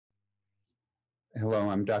Hello,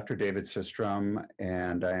 I'm Dr. David Sistrom,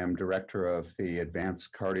 and I am director of the Advanced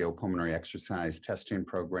Cardiopulmonary Exercise Testing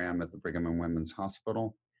Program at the Brigham and Women's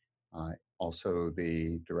Hospital. Also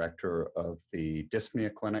the director of the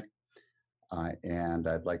Dyspnea Clinic, and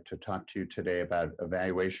I'd like to talk to you today about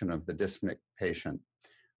evaluation of the dyspneic patient.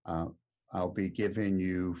 I'll be giving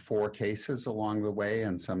you 4 cases along the way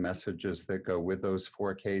and some messages that go with those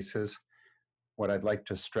 4 cases. What I'd like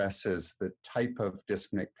to stress is the type of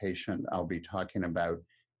dyspneic patient I'll be talking about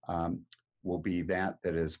will be that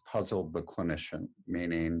has puzzled the clinician,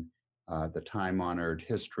 meaning the time-honored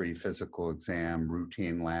history, physical exam,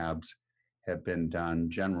 routine labs have been done.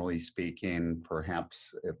 Generally speaking,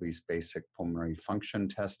 perhaps at least basic pulmonary function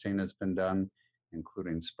testing has been done,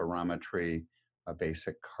 including spirometry, a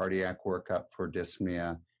basic cardiac workup for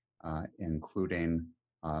dyspnea, including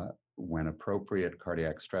when appropriate,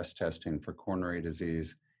 cardiac stress testing for coronary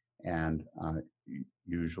disease, and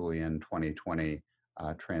usually in 2020,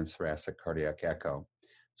 transthoracic cardiac echo.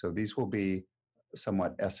 So these will be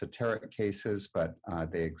somewhat esoteric cases, but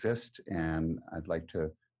they exist, and I'd like to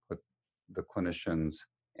put the clinician's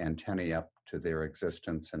antennae up to their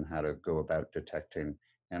existence and how to go about detecting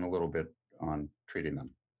and a little bit on treating them.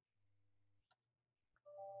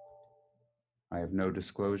 I have no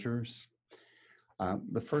disclosures.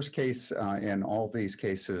 The first case in all these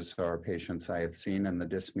cases are patients I have seen in the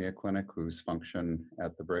dyspnea clinic whose function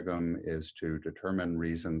at the Brigham is to determine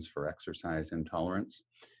reasons for exercise intolerance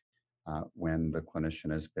when the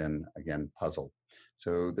clinician has been, again, puzzled.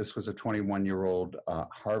 So this was a 21-year-old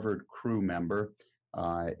Harvard crew member.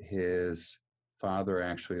 His father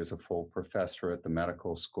actually is a full professor at the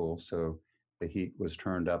medical school, so the heat was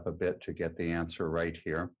turned up a bit to get the answer right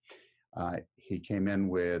here. He came in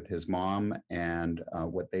with his mom, and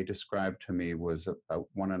what they described to me was about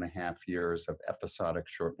 1.5 years of episodic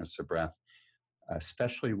shortness of breath,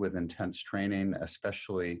 especially with intense training,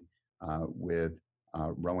 especially with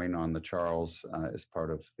rowing on the Charles as part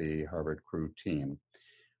of the Harvard crew team.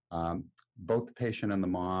 Both the patient and the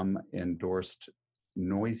mom endorsed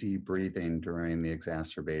noisy breathing during the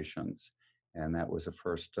exacerbations, and that was a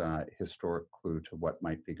first historic clue to what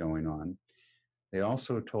might be going on. They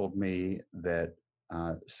also told me that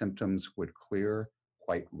symptoms would clear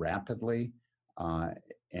quite rapidly,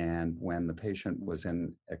 and when the patient was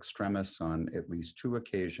in extremis on at least 2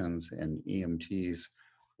 occasions and EMTs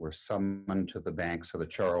were summoned to the banks of the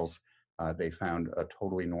Charles, they found a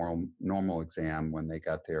totally normal exam when they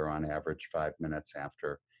got there on average 5 minutes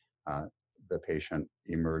after the patient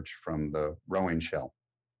emerged from the rowing shell.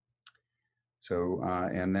 So,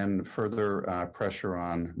 and then further pressure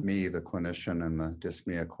on me, the clinician in the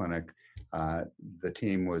dyspnea clinic. The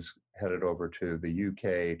team was headed over to the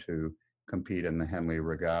UK to compete in the Henley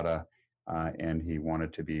Regatta, and he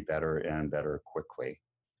wanted to be better and better quickly.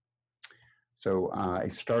 So I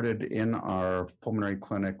started in our pulmonary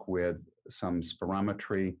clinic with some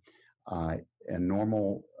spirometry. A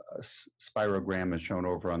normal spirogram is shown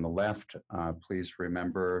over on the left. Please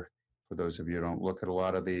remember, for those of you who don't look at a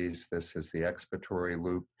lot of these, this is the expiratory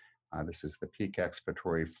loop. This is the peak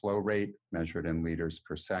expiratory flow rate measured in liters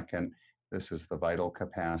per second. This is the vital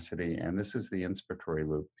capacity, and this is the inspiratory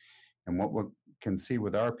loop. And what we can see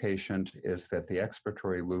with our patient is that the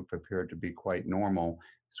expiratory loop appeared to be quite normal.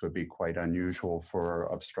 This would be quite unusual for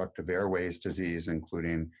obstructive airways disease,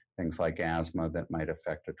 including things like asthma that might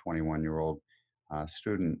affect a 21-year-old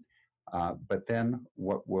student. But then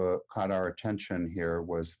what caught our attention here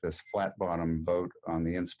was this flat bottom boat on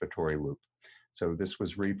the inspiratory loop. So this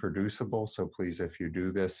was reproducible. So please, if you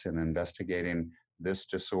do this in investigating this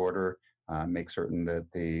disorder, make certain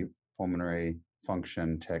that the pulmonary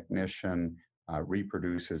function technician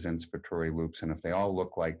reproduces inspiratory loops. And if they all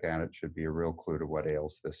look like that, it should be a real clue to what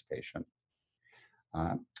ails this patient.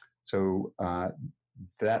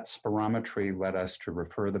 That spirometry led us to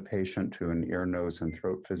refer the patient to an ear, nose, and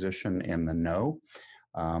throat physician in the know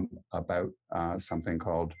about something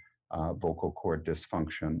called vocal cord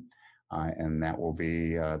dysfunction. And that will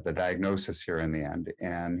be the diagnosis here in the end.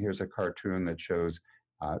 And here's a cartoon that shows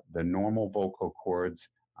the normal vocal cords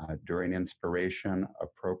during inspiration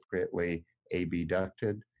appropriately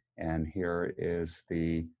abducted. And here is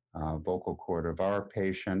the vocal cord of our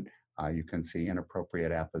patient. You can see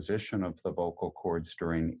inappropriate apposition of the vocal cords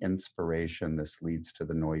during inspiration. This leads to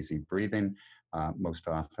the noisy breathing, most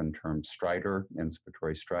often termed stridor,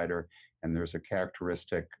 inspiratory stridor. And there's a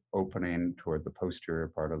characteristic opening toward the posterior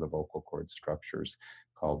part of the vocal cord structures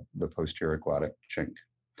called the posterior glottic chink.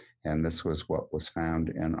 And this was what was found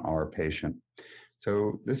in our patient.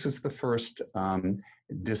 So this is the first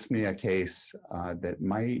dyspnea case that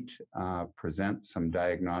might present some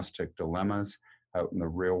diagnostic dilemmas out in the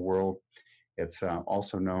real world. It's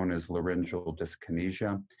also known as laryngeal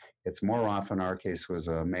dyskinesia. It's more often, our case was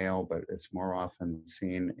a male, but it's more often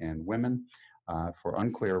seen in women for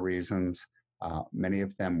unclear reasons, many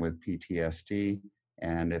of them with PTSD.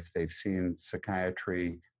 And if they've seen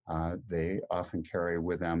psychiatry, they often carry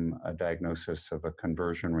with them a diagnosis of a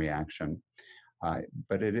conversion reaction.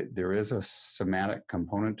 But there is a somatic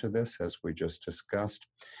component to this, as we just discussed.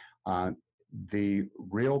 The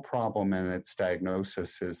real problem in its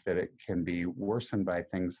diagnosis is that it can be worsened by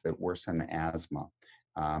things that worsen asthma.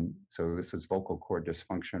 So this is vocal cord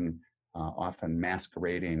dysfunction, often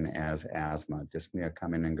masquerading as asthma, dyspnea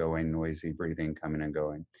coming and going, noisy breathing coming and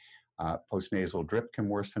going. Postnasal drip can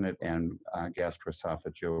worsen it, and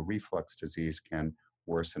gastroesophageal reflux disease can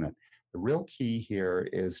worsen it. The real key here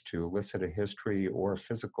is to elicit a history or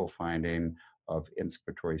physical finding of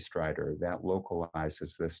inspiratory stridor. That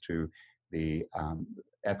localizes this to the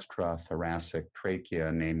extrathoracic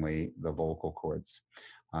trachea, namely the vocal cords.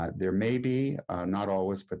 There may be, not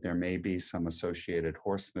always, but there may be some associated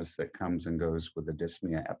hoarseness that comes and goes with the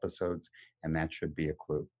dyspnea episodes, and that should be a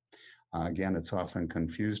clue. Again, it's often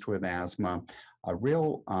confused with asthma. A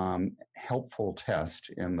real helpful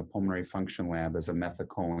test in the pulmonary function lab is a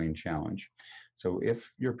methacholine challenge. So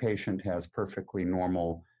if your patient has perfectly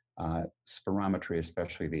normal spirometry,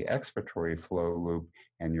 especially the expiratory flow loop,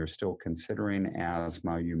 and you're still considering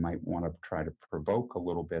asthma, you might want to try to provoke a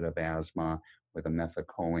little bit of asthma with a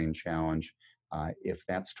methacholine challenge. If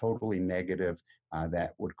that's totally negative,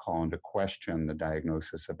 that would call into question the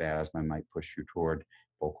diagnosis of asthma, might push you toward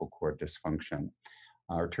vocal cord dysfunction.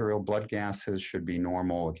 Arterial blood gases should be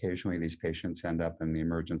normal. Occasionally, these patients end up in the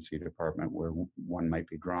emergency department where one might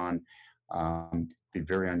be drawn. Be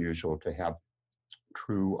very unusual to have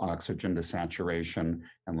true oxygen desaturation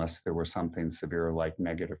unless there were something severe like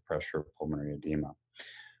negative pressure pulmonary edema.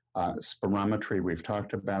 Spirometry, we've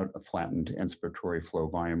talked about. A flattened inspiratory flow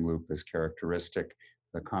volume loop is characteristic.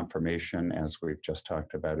 The confirmation, as we've just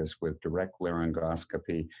talked about, is with direct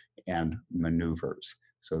laryngoscopy and maneuvers.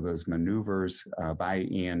 So those maneuvers by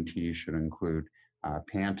ENT should include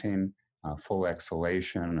panting, full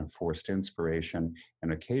exhalation, forced inspiration,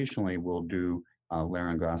 and occasionally we'll do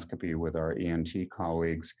laryngoscopy with our ENT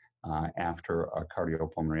colleagues after a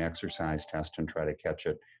cardiopulmonary exercise test and try to catch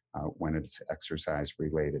it when it's exercise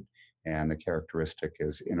related. And the characteristic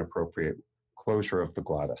is inappropriate closure of the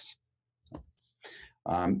glottis.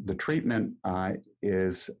 The treatment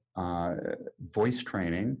is voice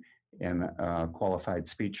training in a qualified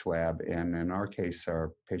speech lab. And in our case,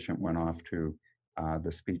 our patient went off to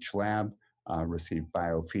the speech lab, received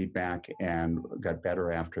biofeedback, and got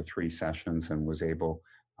better after 3 sessions and was able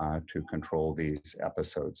to control these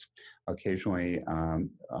episodes. Occasionally,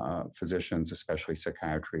 physicians, especially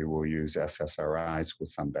psychiatry, will use SSRIs with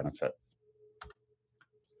some benefit.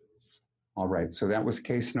 All right, so that was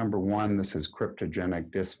case number 1. This is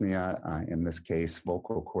cryptogenic dyspnea. In this case,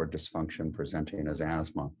 vocal cord dysfunction presenting as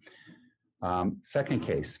asthma. Second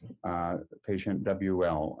case, patient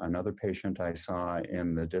WL, another patient I saw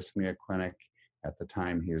in the dyspnea clinic. At the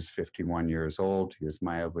time, he was 51 years old. He was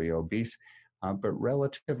mildly obese, but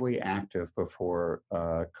relatively active before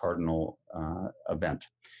a cardinal event.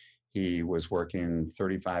 He was working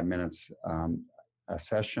 35 minutes a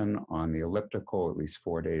session on the elliptical at least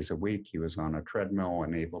 4 days a week. He was on a treadmill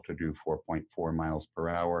and able to do 4.4 miles per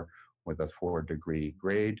hour with a 4-degree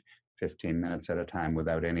grade, 15 minutes at a time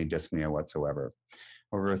without any dyspnea whatsoever.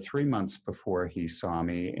 Over 3 months before he saw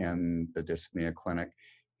me in the dyspnea clinic,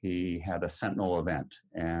 he had a sentinel event,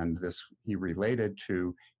 and this he related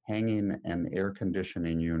to hanging an air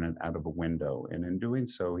conditioning unit out of a window. And in doing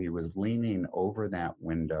so, he was leaning over that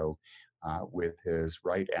window with his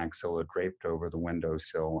right axilla draped over the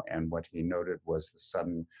windowsill. And what he noted was the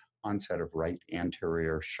sudden onset of right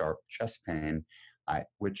anterior sharp chest pain,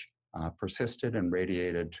 which persisted and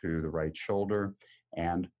radiated to the right shoulder,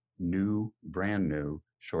 and brand new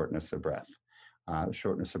shortness of breath.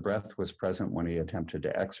 Shortness of breath was present when he attempted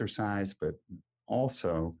to exercise, but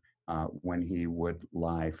also when he would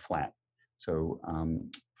lie flat. So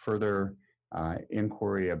further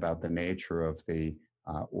inquiry about the nature of the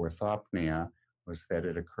orthopnea was that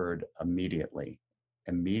it occurred immediately.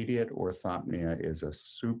 Immediate orthopnea is a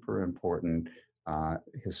super important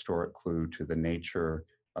historic clue to the nature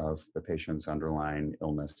of the patient's underlying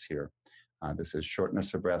illness here. This is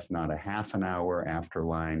shortness of breath, not a half an hour after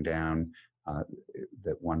lying down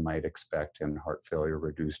that one might expect in heart failure,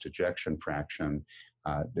 reduced ejection fraction.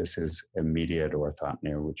 This is immediate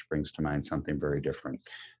orthopnea, which brings to mind something very different.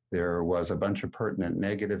 There was a bunch of pertinent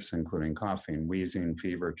negatives, including coughing, wheezing,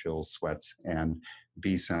 fever, chills, sweats, and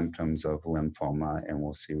B symptoms of lymphoma, and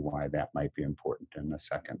we'll see why that might be important in a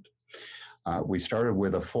second. We started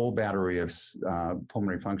with a full battery of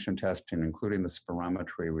pulmonary function testing, including the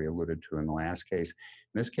spirometry we alluded to in the last case.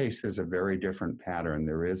 In this case, there's a very different pattern.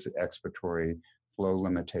 There is expiratory flow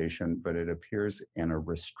limitation, but it appears in a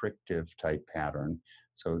restrictive type pattern.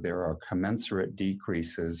 So there are commensurate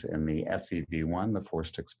decreases in the FEV1, the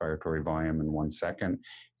forced expiratory volume in 1 second,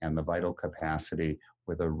 and the vital capacity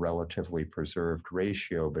with a relatively preserved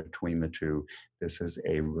ratio between the two. This is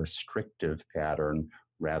a restrictive pattern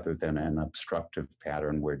rather than an obstructive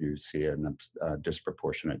pattern where you see a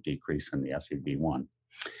disproportionate decrease in the FEV1.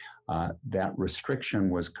 That restriction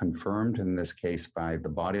was confirmed in this case by the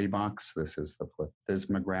body box. This is the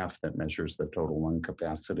plethysmograph that measures the total lung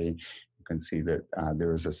capacity. You can see that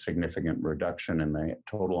there is a significant reduction in the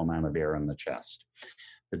total amount of air in the chest.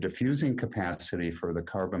 The diffusing capacity for the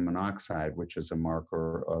carbon monoxide, which is a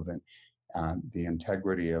marker of the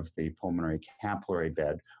integrity of the pulmonary capillary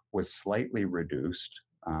bed, was slightly reduced,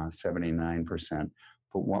 79%.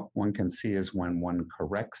 But what one can see is when one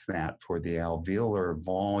corrects that for the alveolar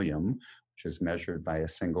volume, which is measured by a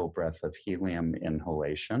single breath of helium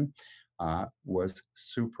inhalation, was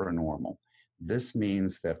supranormal. This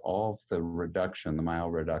means that all of the reduction, the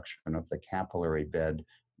mild reduction of the capillary bed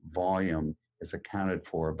volume is accounted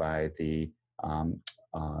for by the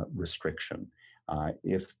restriction.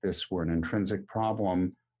 If this were an intrinsic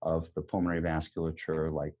problem of the pulmonary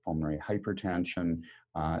vasculature, like pulmonary hypertension,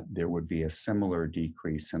 there would be a similar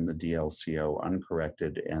decrease in the DLCO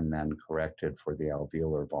uncorrected and then corrected for the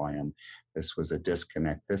alveolar volume. This was a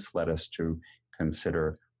disconnect. This led us to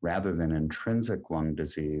consider, rather than intrinsic lung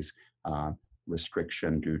disease,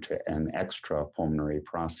 restriction due to an extra pulmonary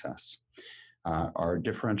process. Our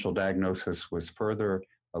differential diagnosis was further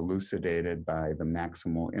elucidated by the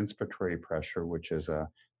maximal inspiratory pressure, which is a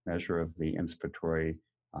measure of the inspiratory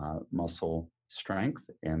muscle strength,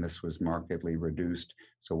 and this was markedly reduced.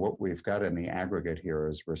 So what we've got in the aggregate here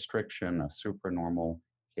is restriction, a supranormal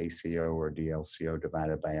KCO or DLCO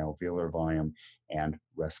divided by alveolar volume, and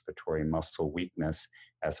respiratory muscle weakness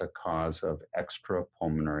as a cause of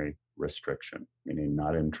extrapulmonary restriction, meaning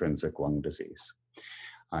not intrinsic lung disease.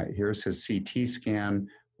 Here's his CT scan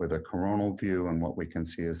with a coronal view, and what we can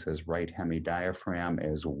see is his right hemidiaphragm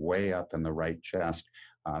is way up in the right chest.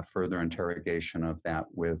 Further interrogation of that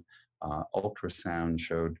with ultrasound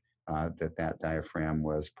showed that diaphragm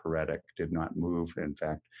was paretic, did not move, in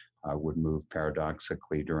fact, would move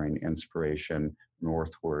paradoxically during inspiration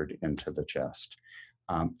northward into the chest.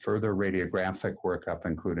 Further radiographic workup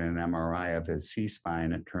included an MRI of his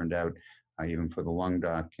C-spine. It turned out, even for the lung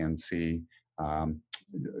doc, can see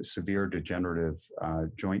severe degenerative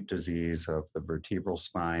joint disease of the vertebral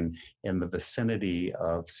spine in the vicinity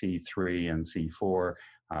of C3 and C4,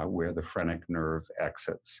 where the phrenic nerve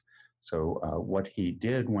exits. So what he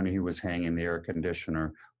did when he was hanging the air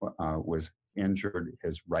conditioner was injured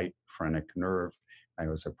his right phrenic nerve. It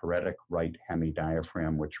was a paretic right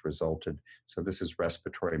hemidiaphragm, which resulted. So this is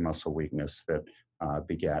respiratory muscle weakness that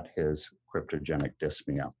begat his cryptogenic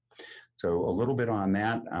dyspnea. So a little bit on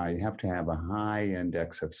that, you have to have a high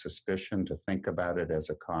index of suspicion to think about it as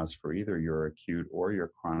a cause for either your acute or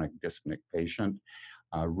your chronic dyspneic patient.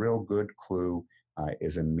 A real good clue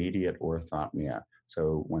is immediate orthopnea.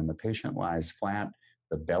 So when the patient lies flat,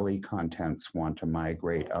 the belly contents want to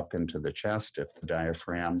migrate up into the chest. If the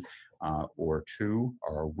diaphragm or two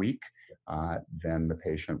are weak, then the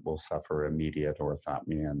patient will suffer immediate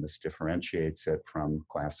orthopnea, and this differentiates it from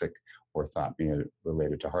classic orthopnea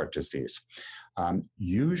related to heart disease.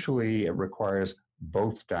 Usually it requires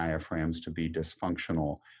both diaphragms to be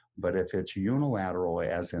dysfunctional, but if it's unilateral,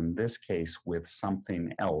 as in this case with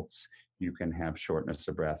something else, you can have shortness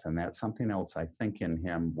of breath, and that something else, I think, in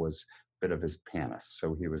him was a bit of his pannus.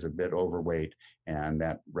 So he was a bit overweight, and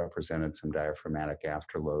that represented some diaphragmatic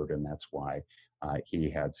afterload, and that's why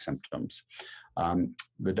he had symptoms.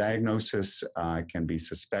 The diagnosis can be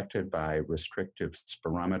suspected by restrictive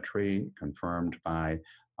spirometry, confirmed by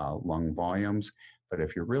lung volumes. But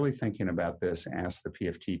if you're really thinking about this, ask the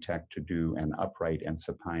PFT tech to do an upright and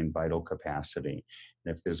supine vital capacity.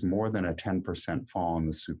 And if there's more than a 10% fall in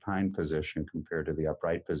the supine position compared to the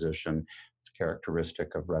upright position, it's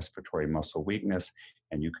characteristic of respiratory muscle weakness,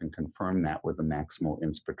 and you can confirm that with the maximal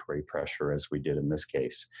inspiratory pressure, as we did in this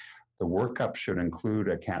case. The workup should include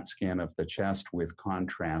a CAT scan of the chest with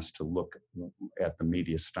contrast to look at the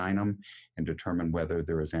mediastinum and determine whether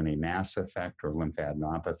there is any mass effect or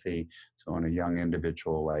lymphadenopathy. So in a young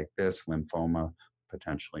individual like this, lymphoma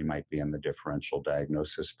potentially might be in the differential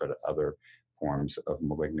diagnosis, but other forms of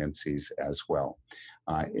malignancies as well.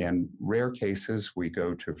 In rare cases, we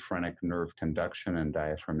go to phrenic nerve conduction and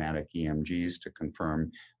diaphragmatic EMGs to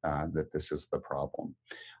confirm that this is the problem.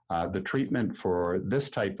 The treatment for this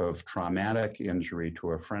type of traumatic injury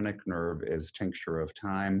to a phrenic nerve is tincture of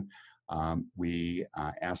time. We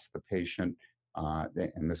ask the patient,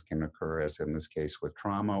 and this can occur as in this case with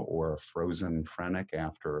trauma or a frozen phrenic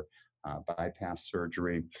after bypass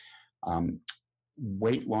surgery.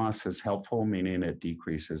 Weight loss is helpful, meaning it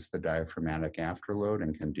decreases the diaphragmatic afterload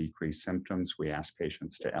and can decrease symptoms. We ask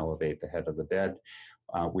patients to elevate the head of the bed.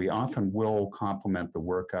 We often will complement the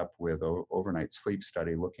workup with an overnight sleep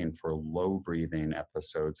study looking for low breathing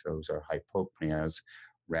episodes. Those are hypopneas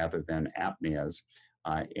rather than apneas.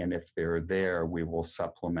 And if they're there, we will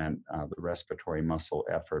supplement the respiratory muscle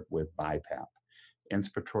effort with BiPAP.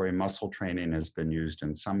 Inspiratory muscle training has been used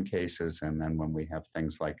in some cases, and then when we have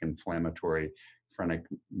things like inflammatory phrenic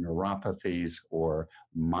neuropathies or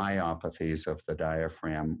myopathies of the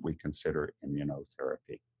diaphragm, we consider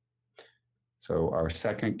immunotherapy. So our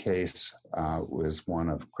second case was one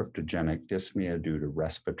of cryptogenic dyspnea due to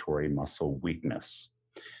respiratory muscle weakness.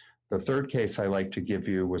 The third case I like to give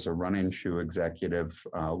you was a running shoe executive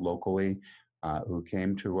locally who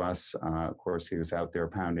came to us. Of course, he was out there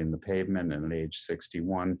pounding the pavement, and at age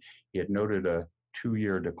 61, he had noted a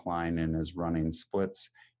 2-year decline in his running splits.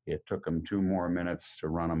 It took him 2 more minutes to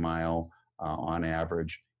run a mile on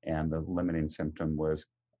average, and the limiting symptom was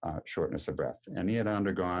shortness of breath. And he had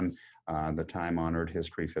undergone the time-honored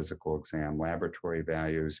history physical exam laboratory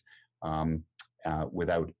values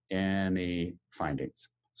without any findings.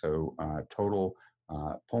 So total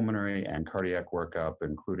pulmonary and cardiac workup,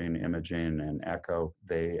 including imaging and echo,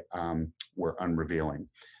 they were unrevealing.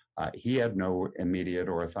 He had no immediate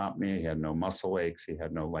orthopnea, he had no muscle aches, he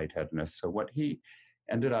had no lightheadedness. So what he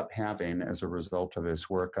ended up having as a result of his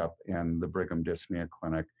workup in the Brigham Dyspnea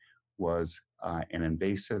Clinic was an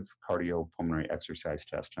invasive cardiopulmonary exercise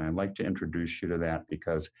test. And I'd like to introduce you to that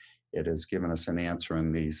because it has given us an answer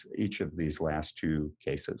in each of these last 2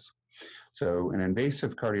 cases. So an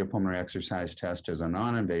invasive cardiopulmonary exercise test is a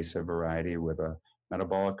non-invasive variety with a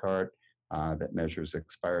metabolic cart that measures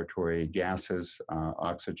expiratory gases,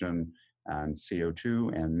 oxygen and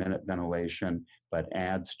CO2 and minute ventilation, but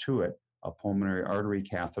adds to it a pulmonary artery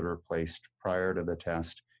catheter placed prior to the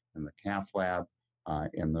test in the cath lab,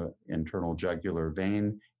 in the internal jugular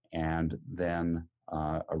vein, and then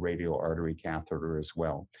a radial artery catheter as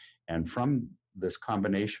well. And from this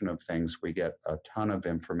combination of things, we get a ton of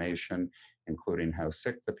information, including how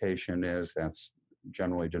sick the patient is. That's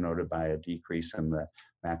generally denoted by a decrease in the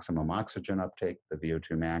maximum oxygen uptake, the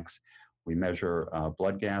VO2 max. We measure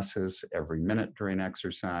blood gases every minute during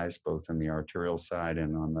exercise, both in the arterial side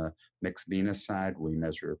and on the mixed venous side. We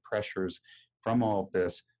measure pressures. From all of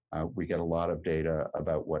this, we get a lot of data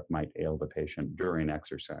about what might ail the patient during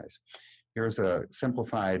exercise. Here's a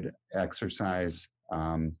simplified exercise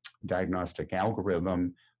diagnostic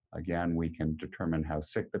algorithm. Again, we can determine how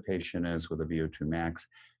sick the patient is with a VO2 max.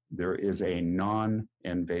 There is a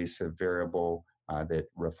non-invasive variable that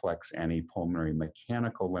reflects any pulmonary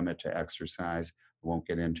mechanical limit to exercise. I won't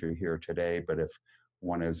get into here today, but if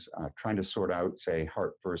one is trying to sort out, say,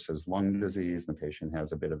 heart versus lung disease, the patient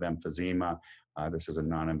has a bit of emphysema, this is a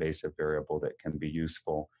non-invasive variable that can be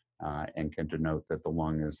useful and can denote that the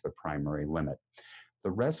lung is the primary limit. The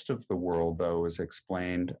rest of the world, though, is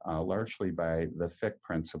explained largely by the Fick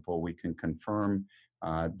principle. We can confirm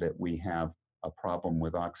that we have a problem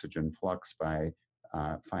with oxygen flux by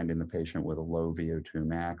finding the patient with a low VO2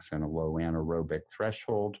 max and a low anaerobic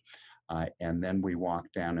threshold. And then we walk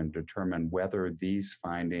down and determine whether these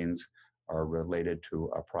findings are related to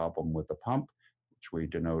a problem with the pump, which we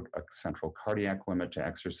denote a central cardiac limit to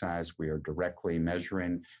exercise. We are directly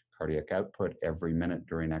measuring cardiac output every minute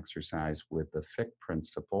during exercise with the Fick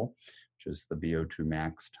principle, which is the VO2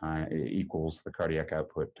 max time equals the cardiac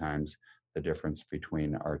output times the difference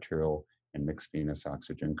between arterial and mixed venous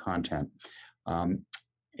oxygen content.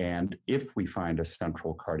 And if we find a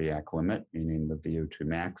central cardiac limit, meaning the VO2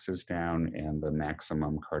 max is down and the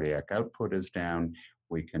maximum cardiac output is down,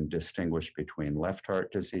 we can distinguish between left heart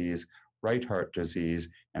disease, right heart disease,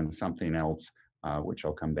 and something else, which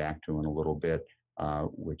I'll come back to in a little bit,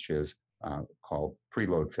 which is called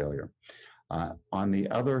preload failure. On the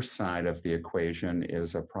other side of the equation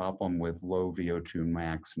is a problem with low VO2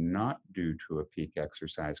 max, not due to a peak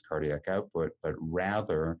exercise cardiac output, but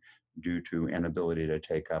rather due to inability to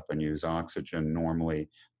take up and use oxygen normally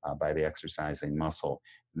by the exercising muscle.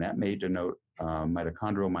 And that may denote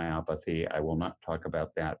mitochondrial myopathy. I will not talk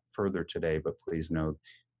about that further today, but please know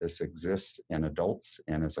this exists in adults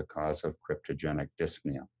and is a cause of cryptogenic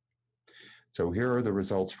dyspnea. So here are the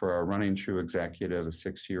results for our running shoe executive, a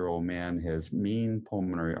 60-year-old man. His mean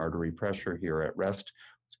pulmonary artery pressure here at rest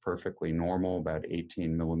It's perfectly normal, about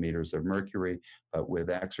 18 millimeters of mercury, but with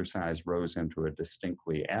exercise rose into a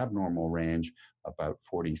distinctly abnormal range, about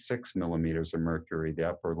 46 millimeters of mercury.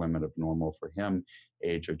 The upper limit of normal for him,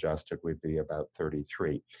 age adjusted, would be about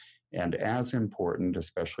 33. And as important,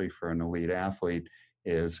 especially for an elite athlete,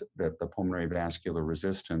 is that the pulmonary vascular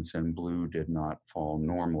resistance in blue did not fall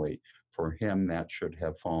normally. For him, that should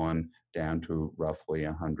have fallen down to roughly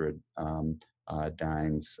 100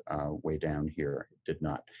 dynes way down here. It did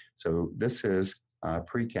not. So this is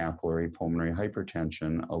precapillary pulmonary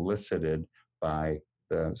hypertension elicited by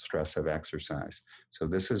the stress of exercise. So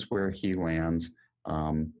this is where he lands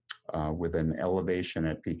with an elevation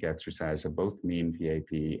at peak exercise of both mean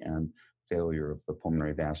PAP and failure of the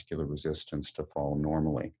pulmonary vascular resistance to fall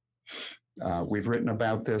normally. We've written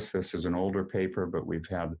about this. This is an older paper, but we've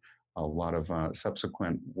had a lot of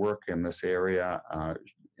subsequent work in this area,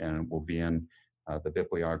 and it will be in the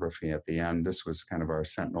bibliography at the end. This was kind of our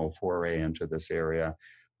sentinel foray into this area.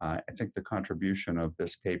 I think the contribution of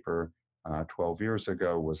this paper 12 years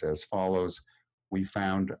ago was as follows. We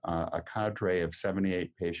found a cadre of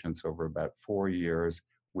 78 patients over about 4 years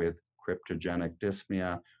with cryptogenic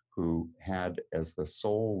dyspnea who had as the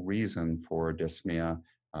sole reason for dyspnea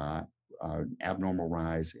abnormal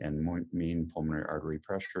rise in mean pulmonary artery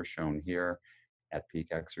pressure, shown here at peak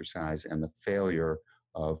exercise, and the failure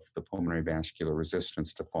of the pulmonary vascular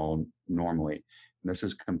resistance to fall normally. And this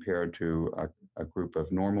is compared to a group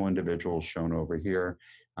of normal individuals shown over here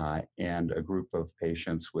and a group of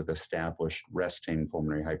patients with established resting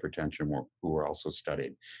pulmonary hypertension who were also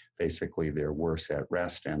studied. Basically, they're worse at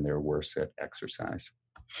rest and they're worse at exercise.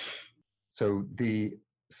 So the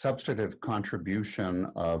substantive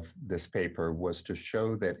contribution of this paper was to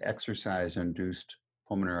show that exercise-induced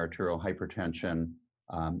pulmonary arterial hypertension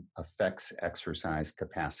affects exercise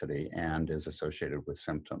capacity and is associated with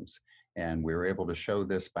symptoms. And we were able to show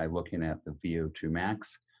this by looking at the VO2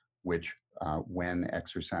 max, which when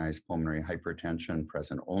exercise pulmonary hypertension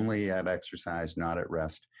present only at exercise, not at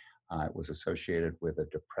rest, it was associated with a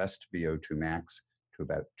depressed VO2 max to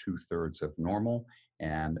about 2/3 of normal.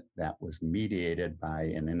 And that was mediated by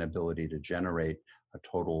an inability to generate a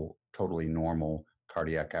totally normal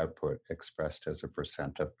cardiac output expressed as a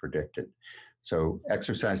percent of predicted. So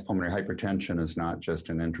exercise pulmonary hypertension is not just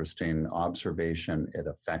an interesting observation, it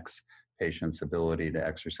affects patients' ability to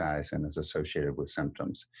exercise and is associated with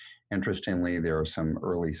symptoms. Interestingly, there are some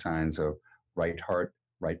early signs of right heart,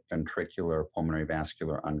 right ventricular pulmonary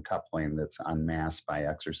vascular uncoupling that's unmasked by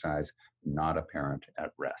exercise, not apparent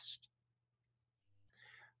at rest.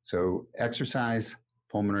 So exercise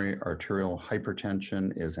pulmonary arterial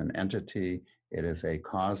hypertension is an entity. It is a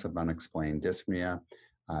cause of unexplained dyspnea.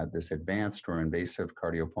 This advanced or invasive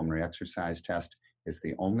cardiopulmonary exercise test is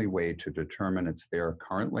the only way to determine it's there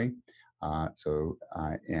currently.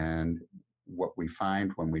 And what we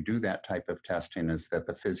find when we do that type of testing is that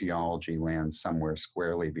the physiology lands somewhere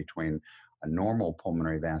squarely between a normal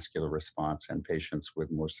pulmonary vascular response and patients with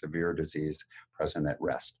more severe disease present at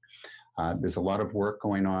rest. There's a lot of work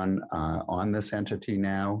going on this entity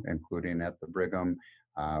now, including at the Brigham.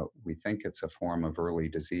 We think it's a form of early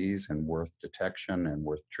disease and worth detection and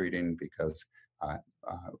worth treating because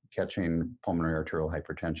catching pulmonary arterial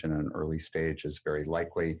hypertension in an early stage is very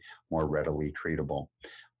likely more readily treatable.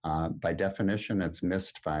 By definition, it's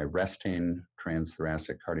missed by resting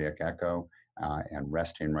transthoracic cardiac echo and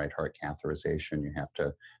resting right heart catheterization. You have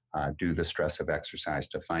to do the stress of exercise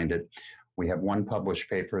to find it. We have one published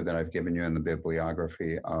paper that I've given you in the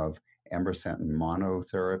bibliography of ambrisentan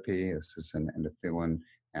monotherapy. This is an endothelin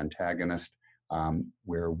antagonist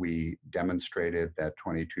where we demonstrated that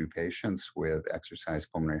 22 patients with exercise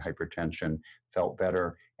pulmonary hypertension felt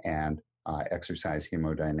better and exercise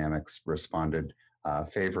hemodynamics responded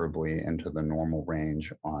favorably into the normal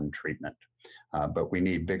range on treatment. But we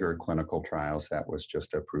need bigger clinical trials. That was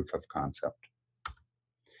just a proof of concept.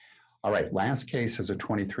 All right, last case is a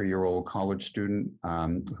 23-year-old college student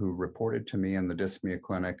who reported to me in the dyspnea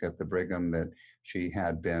clinic at the Brigham that she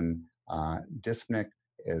had been dyspneic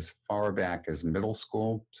as far back as middle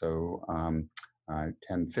school, so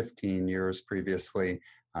 10, 15 years previously,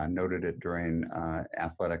 noted it during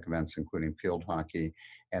athletic events, including field hockey.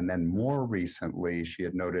 And then more recently, she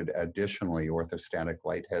had noted additionally orthostatic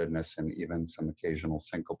lightheadedness and even some occasional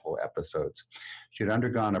syncopal episodes. She had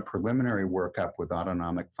undergone a preliminary workup with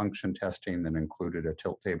autonomic function testing that included a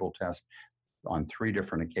tilt table test on 3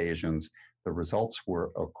 different occasions. The results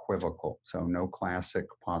were equivocal, so no classic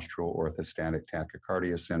postural orthostatic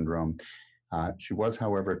tachycardia syndrome. She was,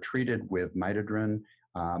 however, treated with mitidrine,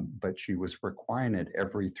 but she was requiring it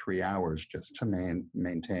every 3 hours just to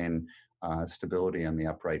maintain stability in the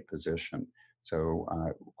upright position. So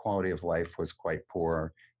quality of life was quite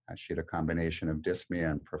poor. She had a combination of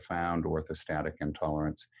dyspnea and profound orthostatic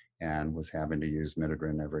intolerance and was having to use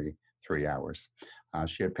Midodrine every 3 hours.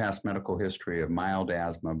 She had past medical history of mild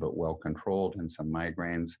asthma, but well controlled, and some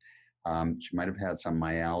migraines. She might have had some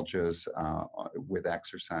myalgias with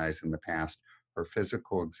exercise in the past. Her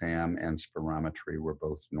physical exam and spirometry were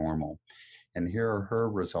both normal. And here are her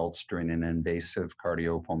results during an invasive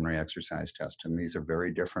cardiopulmonary exercise test. And these are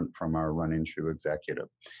very different from our running shoe executive.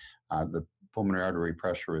 The pulmonary artery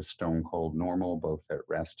pressure is stone cold normal, both at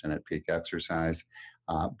rest and at peak exercise.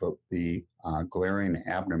 But the glaring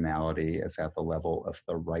abnormality is at the level of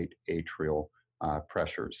the right atrial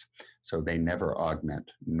pressures. So they never augment.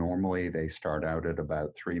 Normally, they start out at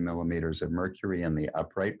about 3 millimeters of mercury in the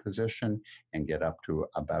upright position and get up to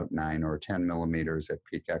about 9 or 10 millimeters at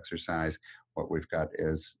peak exercise. What we've got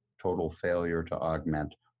is total failure to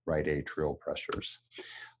augment right atrial pressures.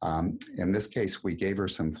 In this case, we gave her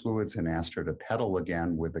some fluids and asked her to pedal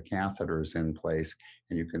again with the catheters in place,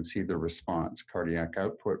 and you can see the response. Cardiac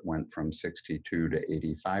output went from 62 to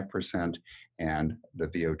 85%, and the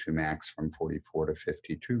VO2 max from 44 to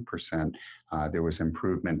 52%. There was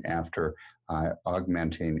improvement after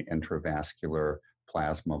augmenting intravascular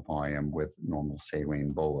plasma volume with normal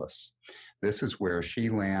saline bolus. This is where she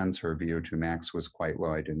lands. Her VO2 max was quite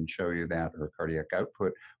low. I didn't show you that. Her cardiac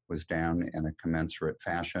output was down in a commensurate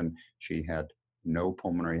fashion. She had no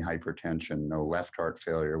pulmonary hypertension, no left heart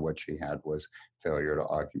failure. What she had was failure to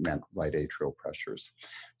augment right atrial pressures.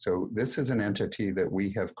 So this is an entity that we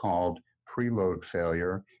have called preload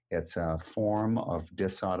failure. It's a form of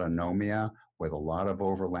dysautonomia with a lot of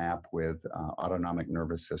overlap with autonomic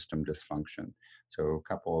nervous system dysfunction. So a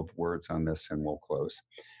couple of words on this and we'll close.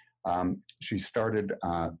 She started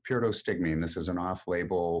pyridostigmine. This is an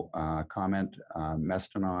off-label comment.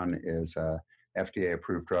 Mestinon is a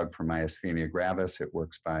FDA-approved drug for myasthenia gravis. It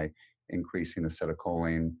works by increasing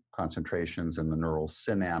acetylcholine concentrations in the neural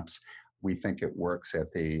synapse. We think it works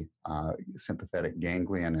at the sympathetic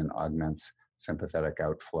ganglion and augments sympathetic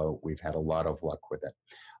outflow. We've had a lot of luck with it.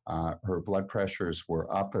 Her blood pressures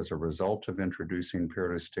were up as a result of introducing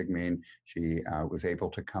pyridostigmine. She was able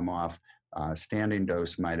to come off standing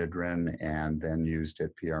dose Midodrine and then used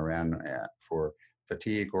it PRN for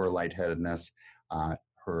fatigue or lightheadedness.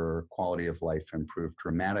 Her quality of life improved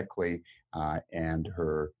dramatically and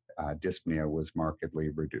her dyspnea was markedly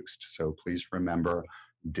reduced. So please remember,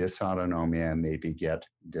 dysautonomia may beget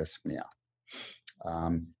dyspnea.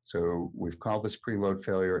 So we've called this preload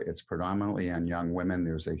failure. It's predominantly in young women.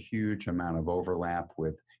 There's a huge amount of overlap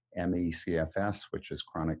with ME/CFS, which is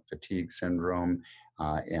chronic fatigue syndrome,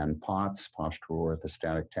 and POTS, postural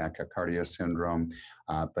orthostatic tachycardia syndrome.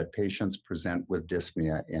 But patients present with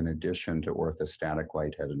dyspnea in addition to orthostatic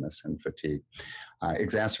lightheadedness and fatigue.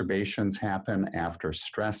 Exacerbations happen after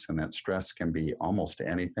stress, and that stress can be almost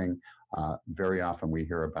anything. Very often we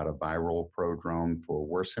hear about a viral prodrome for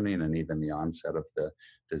worsening and even the onset of the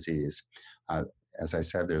disease. As I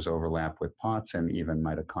said, there's overlap with POTS and even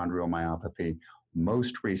mitochondrial myopathy.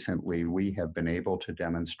 Most recently, we have been able to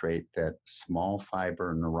demonstrate that small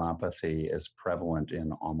fiber neuropathy is prevalent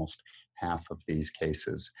in almost half of these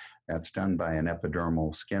cases. That's done by an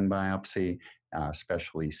epidermal skin biopsy,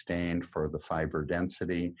 specially stained for the fiber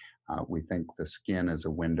density. We think the skin is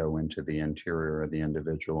a window into the interior of the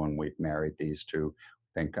individual, and we've married these two.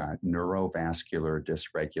 I think neurovascular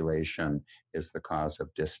dysregulation is the cause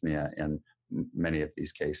of dyspnea in many of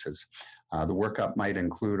these cases. The workup might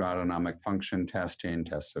include autonomic function testing,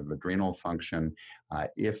 tests of adrenal function.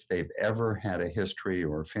 If they've ever had a history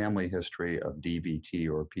or family history of DVT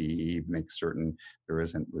or PE, make certain there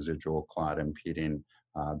isn't residual clot impeding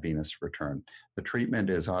venous return. The treatment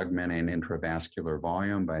is augmenting intravascular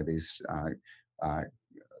volume by these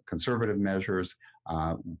conservative measures.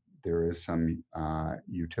 There is some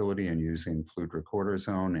utility in using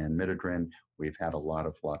fludrocortisone and Midodrine. We've had a lot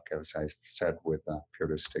of luck, as I said, with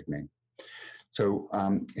pyridostigmine. So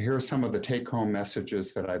here are some of the take-home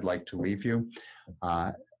messages that I'd like to leave you.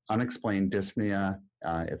 Unexplained dyspnea,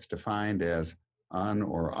 it's defined as un-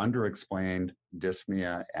 or underexplained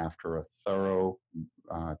dyspnea after a thorough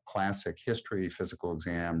classic history, physical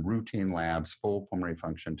exam, routine labs, full pulmonary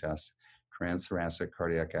function tests, transthoracic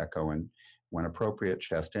cardiac echo, and when appropriate,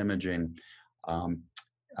 chest imaging.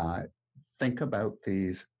 Think about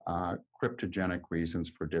these cryptogenic reasons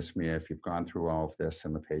for dyspnea if you've gone through all of this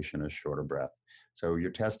and the patient is short of breath. So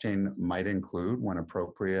your testing might include, when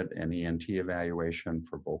appropriate, an ENT evaluation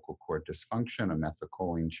for vocal cord dysfunction, a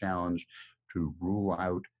methylcholine challenge to rule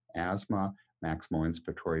out asthma, maximal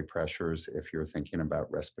inspiratory pressures if you're thinking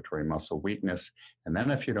about respiratory muscle weakness. And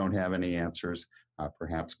then if you don't have any answers,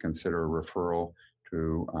 perhaps consider a referral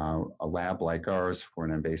to a lab like ours for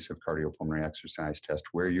an invasive cardiopulmonary exercise test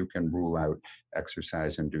where you can rule out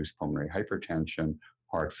exercise-induced pulmonary hypertension,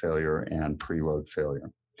 heart failure, and preload failure.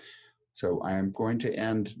 So I'm going to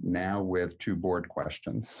end now with two board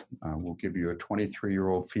questions. We'll give you a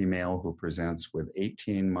 23-year-old female who presents with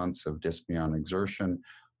 18 months of dyspnea on exertion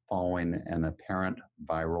following an apparent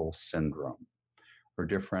viral syndrome. Her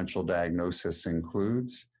differential diagnosis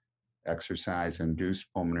includes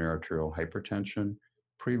exercise-induced pulmonary arterial hypertension,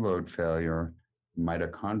 preload failure,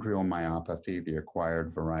 mitochondrial myopathy, the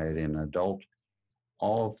acquired variety in adult,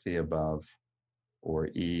 all of the above, or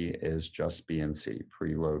E is just B and C,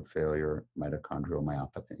 preload failure, mitochondrial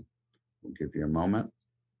myopathy. We'll give you a moment,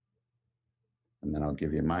 and then I'll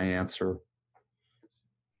give you my answer.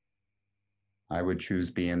 I would choose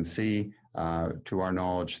B and C. To our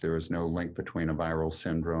knowledge, there is no link between a viral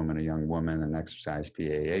syndrome in a young woman and exercise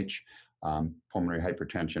PAH. Pulmonary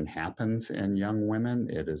hypertension happens in young women.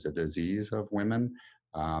 It is a disease of women,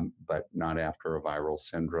 but not after a viral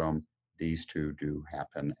syndrome. These two do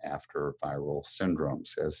happen after viral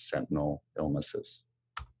syndromes as sentinel illnesses.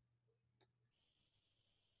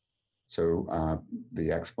 So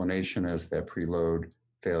the explanation is that preload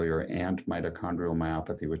failure and mitochondrial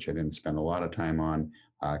myopathy, which I didn't spend a lot of time on,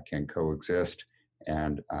 can coexist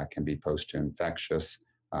and can be post-infectious.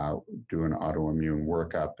 Do an autoimmune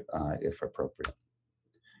workup if appropriate.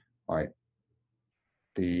 All right.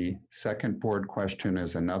 The second board question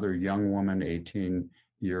is another young woman, 18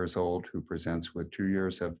 years old, who presents with 2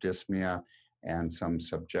 years of dyspnea and some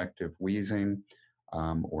subjective wheezing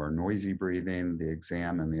or noisy breathing. The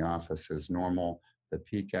exam in the office is normal. The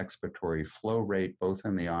peak expiratory flow rate, both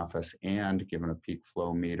in the office and given a peak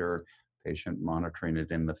flow meter, patient monitoring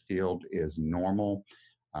it in the field, is normal.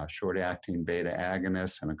 Short-acting beta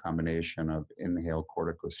agonists and a combination of inhaled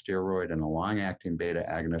corticosteroid and a long-acting beta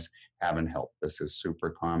agonist haven't helped. This is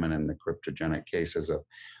super common in the cryptogenic cases of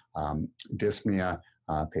dyspnea.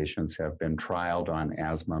 Patients have been trialed on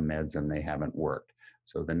asthma meds and they haven't worked.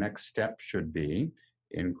 So the next step should be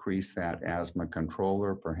increase that asthma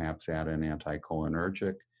controller, perhaps add an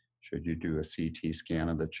anticholinergic. Should you do a CT scan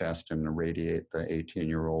of the chest and irradiate the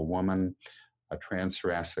 18-year-old woman, a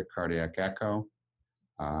transthoracic cardiac echo,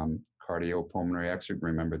 cardiopulmonary exercise,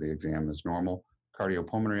 remember the exam is normal,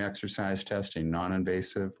 cardiopulmonary exercise testing,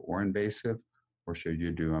 non-invasive or invasive, or should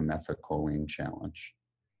you do a methacholine challenge?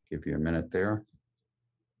 Give you a minute there.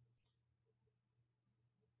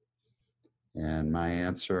 And my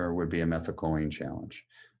answer would be a methacholine challenge.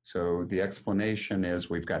 So the explanation is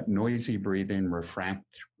we've got noisy breathing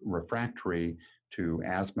refractory to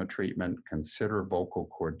asthma treatment. Consider vocal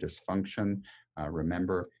cord dysfunction.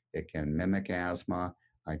 Remember, it can mimic asthma.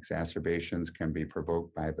 Exacerbations can be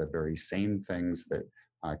provoked by the very same things that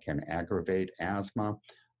can aggravate asthma,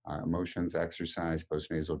 emotions, exercise,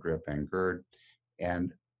 postnasal drip, and GERD.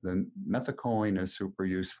 And the methacholine is super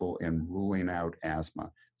useful in ruling out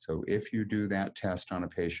asthma. So if you do that test on a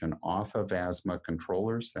patient off of asthma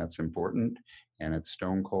controllers, that's important, and it's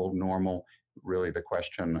stone cold normal, really the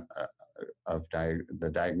question of the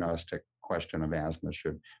diagnostic question of asthma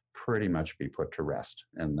should pretty much be put to rest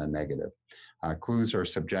in the negative. Clues are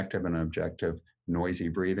subjective and objective, noisy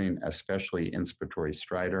breathing, especially inspiratory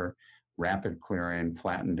stridor, rapid clearing,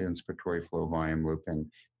 flattened inspiratory flow volume looping,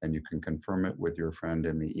 and you can confirm it with your friend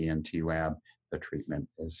in the ENT lab. The treatment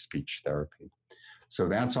is speech therapy. So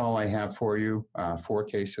that's all I have for you. 4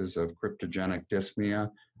 cases of cryptogenic dyspnea.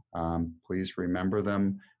 Please remember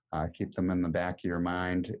them, keep them in the back of your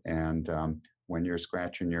mind, and when you're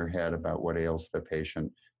scratching your head about what ails the patient,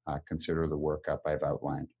 consider the workup I've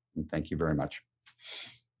outlined. And thank you very much.